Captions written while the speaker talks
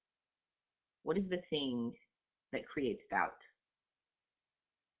What is the thing that creates doubt?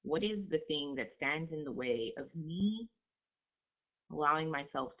 What is the thing that stands in the way of me allowing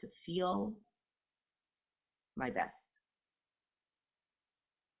myself to feel my best?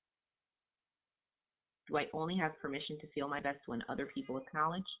 Do I only have permission to feel my best when other people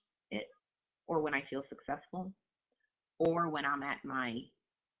acknowledge it, or when I feel successful, or when I'm at my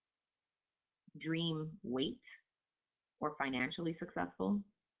dream weight or financially successful?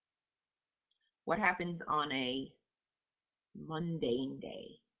 What happens on a mundane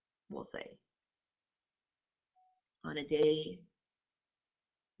day, we'll say, on a day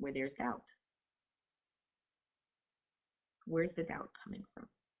where there's doubt? Where's the doubt coming from?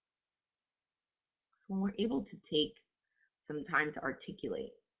 So when we're able to take some time to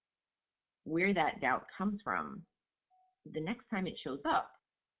articulate where that doubt comes from, the next time it shows up,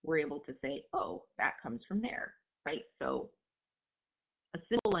 we're able to say, oh, that comes from there, right? So a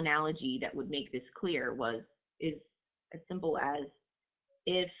simple analogy that would make this clear is as simple as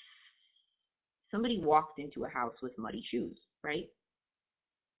if somebody walked into a house with muddy shoes, right?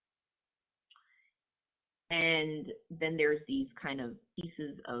 And then there's these kind of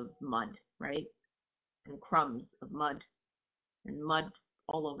pieces of mud, right? And crumbs of mud and mud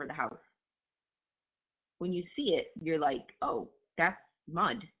all over the house. When you see it, you're like, oh, that's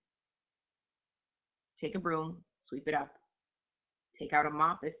mud. Take a broom, sweep it up, take out a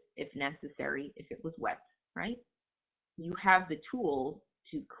mop if necessary, if it was wet, right? You have the tools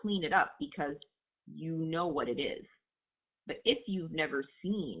to clean it up because you know what it is. But if you've never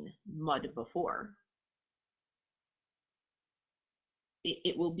seen mud before,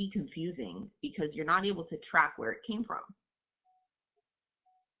 it will be confusing because you're not able to track where it came from.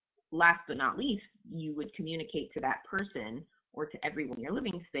 Last but not least, you would communicate to that person or to everyone in your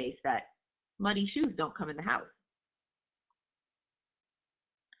living space that muddy shoes don't come in the house.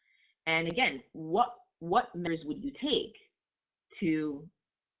 And again, what measures would you take to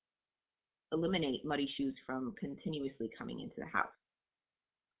eliminate muddy shoes from continuously coming into the house?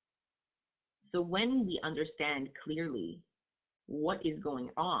 So when we understand clearly what is going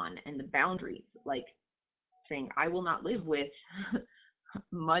on and the boundaries, like saying, I will not live with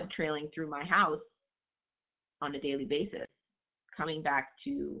mud trailing through my house on a daily basis, coming back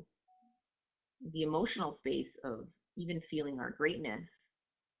to the emotional space of even feeling our greatness.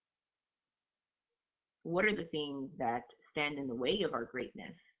 What are the things that stand in the way of our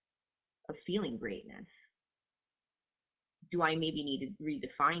greatness, of feeling greatness? Do I maybe need to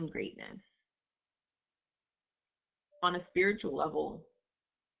redefine greatness? On a spiritual level,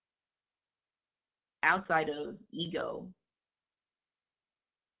 outside of ego,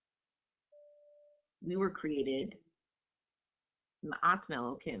 we were created Ma'at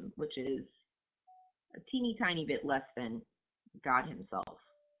Elohim, which is a teeny tiny bit less than God himself.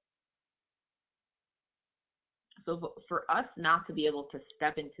 So for us not to be able to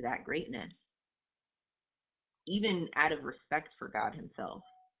step into that greatness, even out of respect for God himself,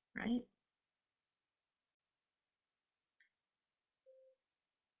 right,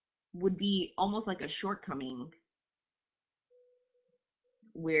 would be almost like a shortcoming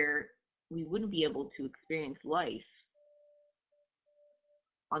where we wouldn't be able to experience life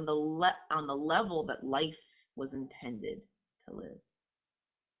on the level that life was intended to live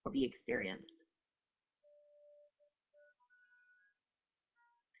or be experienced.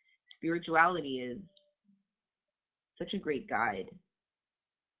 Spirituality is such a great guide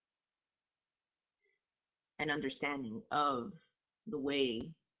and understanding of the way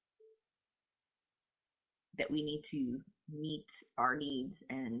that we need to meet our needs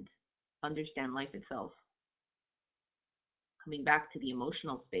and understand life itself. Coming back to the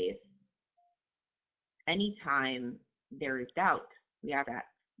emotional space, anytime there is doubt, we have to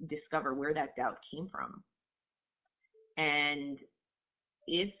discover where that doubt came from. And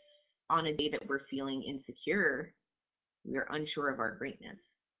if on a day that we're feeling insecure, we're unsure of our greatness,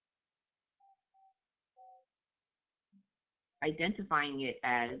 identifying it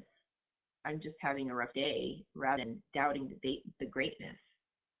as I'm just having a rough day rather than doubting the greatness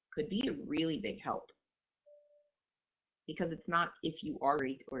could be a really big help, because it's not if you are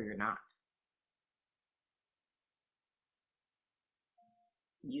great or you're not.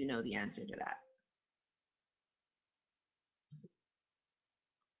 You know the answer to that.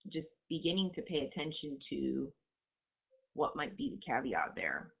 Just beginning to pay attention to what might be the caveat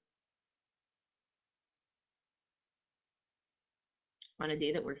there. On a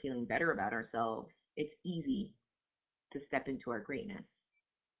day that we're feeling better about ourselves, it's easy to step into our greatness.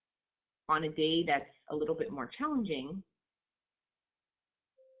 On a day that's a little bit more challenging,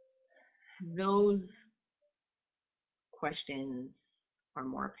 those questions are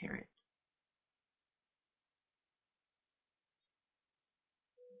more apparent.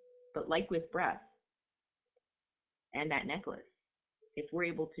 But like with breath and that necklace, if we're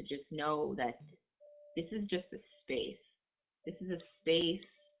able to just know that this is just a space, this is a space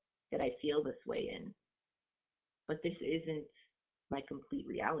that I feel this way in, but this isn't my complete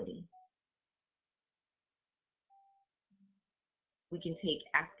reality. We can take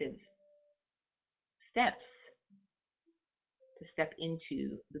active steps to step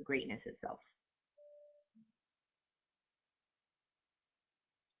into the greatness itself.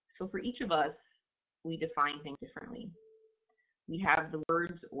 So for each of us, we define things differently. We have the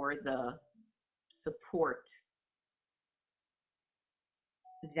words or the support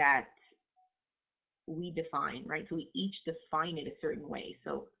that we define, right? So we each define it a certain way.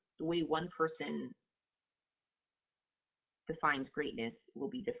 So the way one person defines greatness will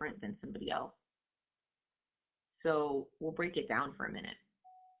be different than somebody else. So we'll break it down for a minute.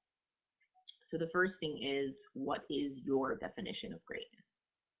 So the first thing is, what is your definition of greatness?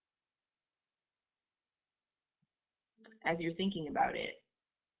 As you're thinking about it,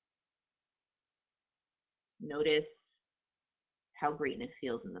 notice how greatness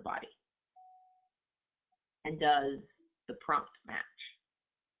feels in the body. And does the prompt match?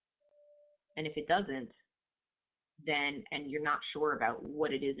 And if it doesn't, then, and you're not sure about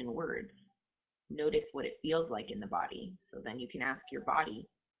what it is in words, notice what it feels like in the body. So then you can ask your body,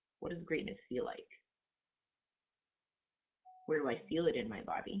 what does greatness feel like? Where do I feel it in my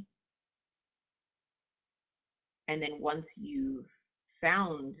body? And then once you've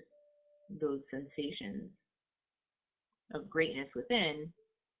found those sensations of greatness within,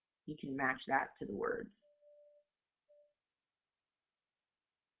 you can match that to the words.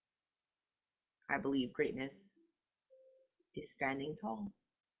 I believe greatness is standing tall.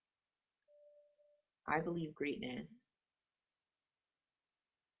 I believe greatness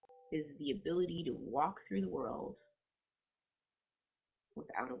is the ability to walk through the world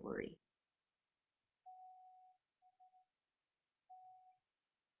without a worry.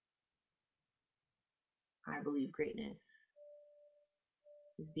 I believe greatness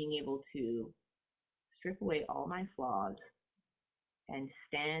is being able to strip away all my flaws and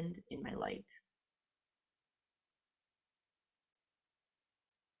stand in my light.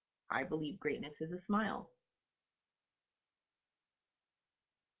 I believe greatness is a smile.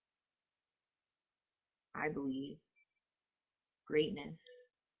 I believe greatness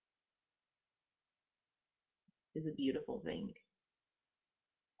is a beautiful thing.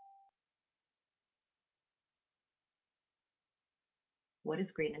 What is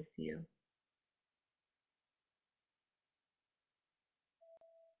greatness to you?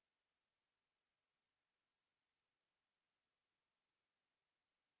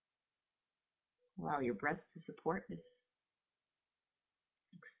 Allow your breath to support this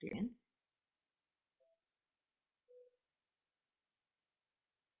experience.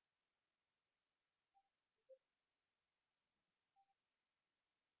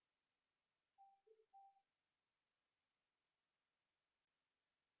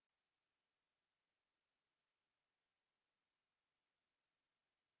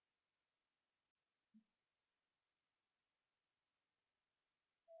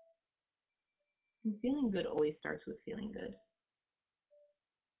 And feeling good always starts with feeling good.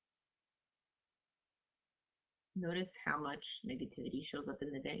 Notice how much negativity shows up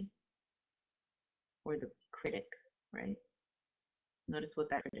in the day, or the critic, right? Notice what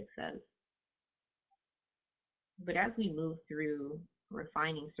that critic says. But as we move through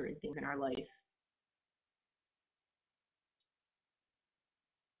refining certain things in our life,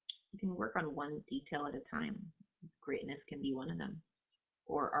 you can work on one detail at a time. Greatness can be one of them,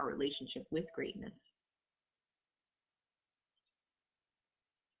 or our relationship with greatness.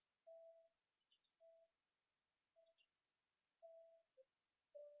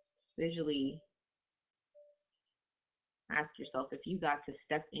 Visually ask yourself, if you got to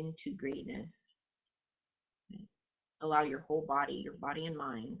step into greatness, allow your whole body, your body and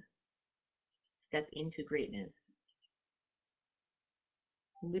mind, step into greatness,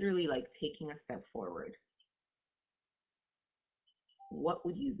 literally like taking a step forward. What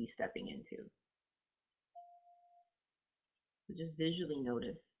would you be stepping into? So just visually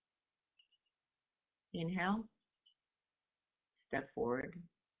notice. Inhale, step forward.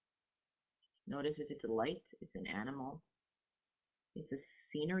 Notice if it's a light, it's an animal, it's a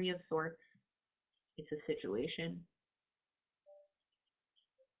scenery of sorts, it's a situation,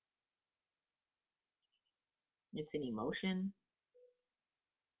 it's an emotion.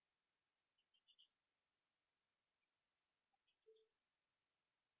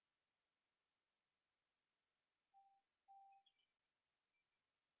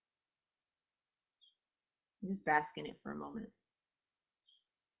 Just bask in it for a moment.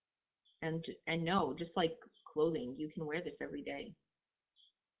 And no, just like clothing, you can wear this every day.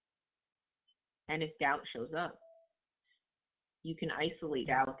 And if doubt shows up, you can isolate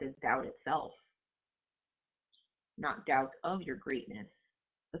doubt as doubt itself, not doubt of your greatness,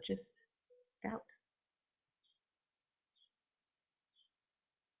 but just doubt.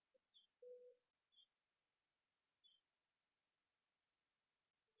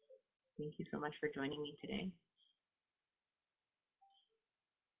 Thank you so much for joining me today.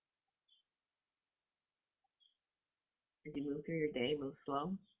 As you move through your day, move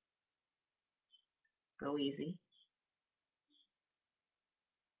slow, go easy.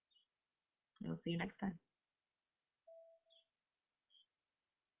 I'll see you next time.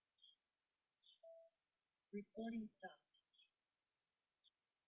 Recording stop.